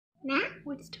Nah.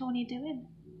 What's Tony doing?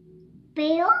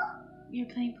 Bill? You're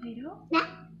playing Play-Doh? Nah.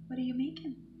 What are you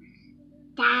making?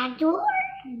 Dinosaur?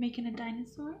 You're making a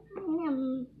dinosaur?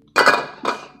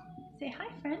 Say hi,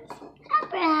 friends.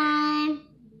 Hi,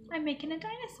 I'm making a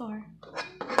dinosaur.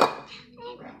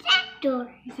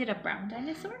 Tractor. Is it a brown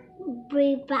dinosaur?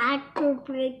 Tractor.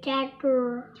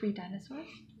 3 dinosaurs?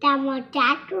 That one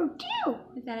tractor too.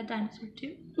 Is that a dinosaur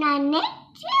too? An 8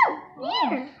 too.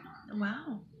 Here.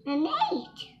 Wow. An 8.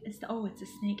 It's a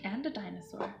snake and a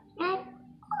dinosaur.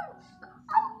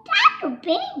 Tractor.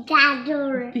 Big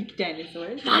dinosaur. Big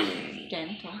dinosaurs.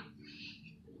 Gentle.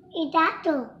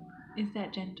 Tractor. Is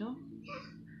that gentle?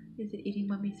 Is it eating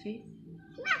mommy's face?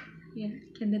 Yeah.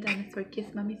 Can the dinosaur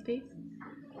kiss mommy's face?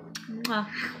 Mwah.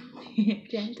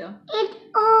 Gentle.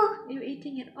 You're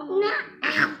eating it all.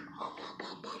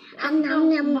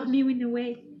 No. Mommy went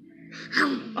away.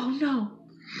 Oh no.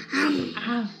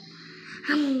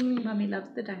 Mommy loves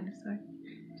the dinosaur.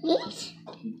 Yes.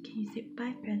 Can you say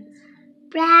bye, friends?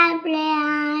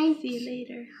 Bye. See you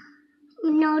later.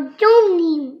 No,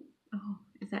 Tony. Oh,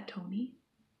 is that Tony?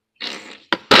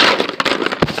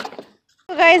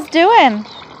 What are you guys doing?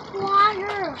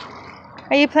 Water.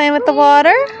 Are you playing with the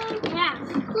water? Yeah.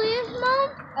 Please, Mom.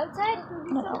 Outside?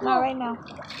 No, not right now.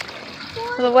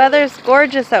 So the weather's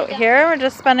gorgeous out here. We're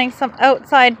just spending some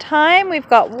outside time. We've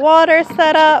got water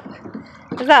set up.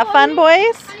 Is that fun,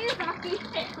 boys?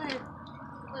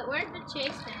 Where's the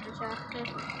chase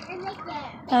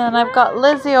And then I've got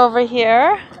Lizzie over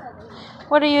here.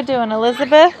 What are you doing,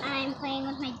 Elizabeth? I'm playing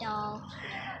with my doll.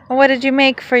 And what did you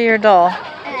make for your doll?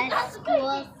 A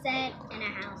school set and a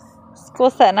house. School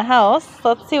set and a house.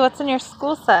 Let's see what's in your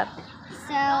school set.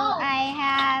 So I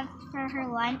have, for her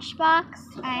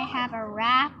lunchbox, I have a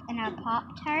wrap and a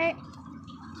Pop-Tart.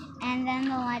 And then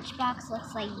the lunchbox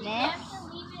looks like this.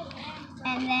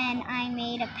 And then I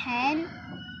made a pen,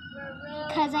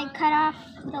 because I cut off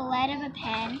the lead of a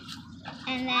pen.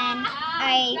 And then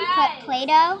I put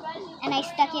Play-Doh, and I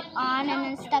stuck it on, and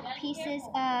then stuck pieces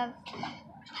of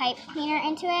pipe cleaner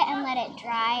into it and let it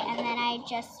dry. And then I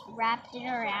just wrapped it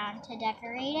around to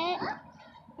decorate it.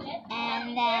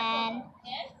 And then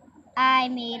I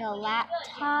made a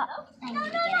laptop. I need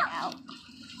to get it out.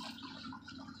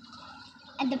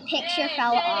 And the picture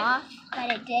fell off,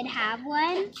 but it did have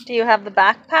one. Do you have the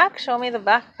backpack? Show me the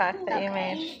backpack that you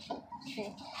made.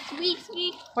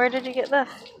 Squeak. Where did you get this?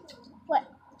 What?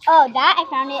 Oh, that I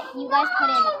found it. You guys put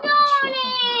it in the garbage.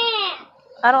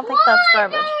 I don't think that's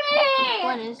garbage.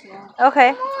 What is that?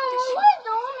 Okay.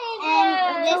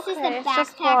 And this is okay, the it's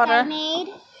just backpack water. I made.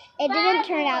 It didn't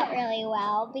turn out really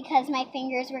well because my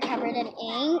fingers were covered in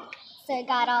ink, so it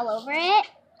got all over it.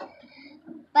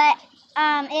 But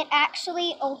it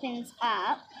actually opens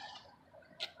up.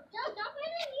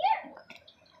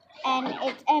 And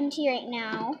it's empty right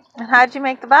now. And how'd you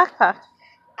make the backpack?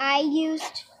 I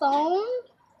used foam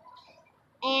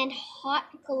and hot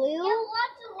glue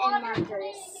and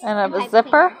markers. And a pipe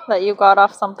zipper cleaner. that you got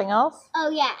off something else? Oh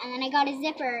yeah, and then I got a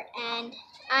zipper and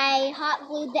I hot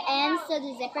glued the ends so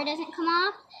the zipper doesn't come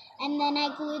off. And then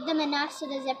I glued them enough so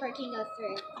the zipper can go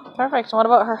through. Perfect. And what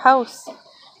about her house?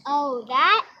 Oh,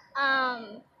 that,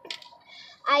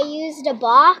 I used a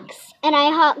box and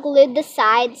I hot glued the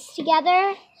sides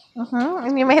together.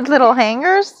 And you made little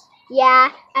hangers? Yeah,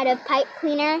 out of pipe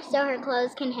cleaner so her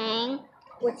clothes can hang.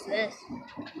 What's this?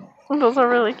 Those are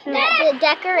really cute. That's a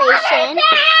decoration.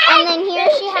 And then here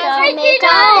she has her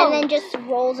makeup and then just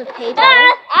rolls of paper.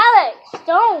 Alex,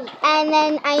 don't. And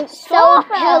then I sewed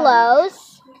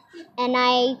pillows and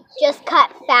I just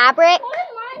cut fabric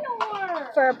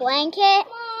for a blanket.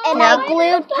 And I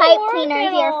glued pipe cleaner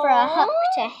here for a hook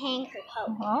to hang her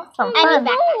coat. Awesome. And Fun. a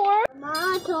backpack.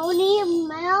 Mama, Tony,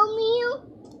 meow.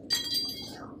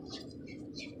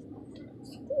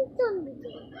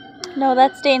 No,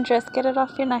 that's dangerous. Get it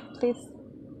off your neck, please.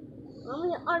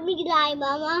 Army guy,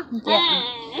 Mama.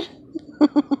 Yeah.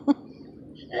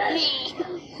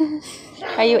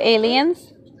 Are you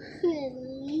aliens?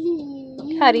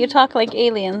 How do you talk like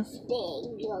aliens?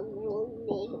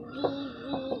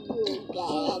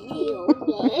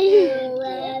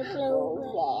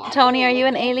 Tony, are you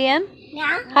an alien?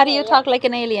 How do you talk like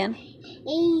an alien?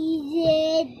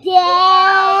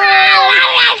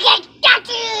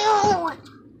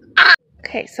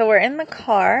 Okay, so we're in the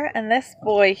car, and this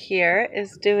boy here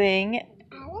is doing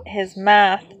his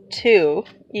math 2,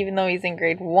 even though he's in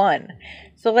grade 1.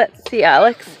 So let's see,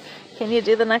 Alex. Can you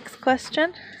do the next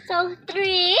question? So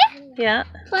 3 Yeah,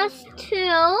 plus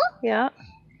 2 yeah,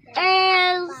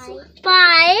 is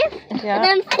 5. And yeah,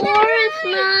 then 4 is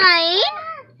 9.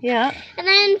 yeah. And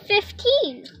then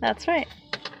 15. That's right.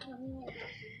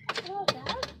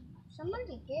 Someone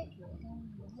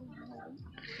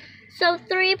So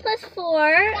 3 plus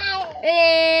 4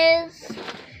 is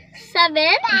 7.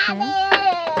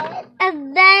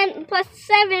 And then plus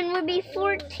 7 would be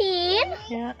 14.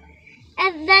 Yeah,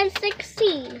 And then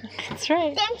 16. that's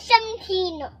right. Then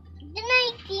 17. Then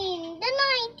 19.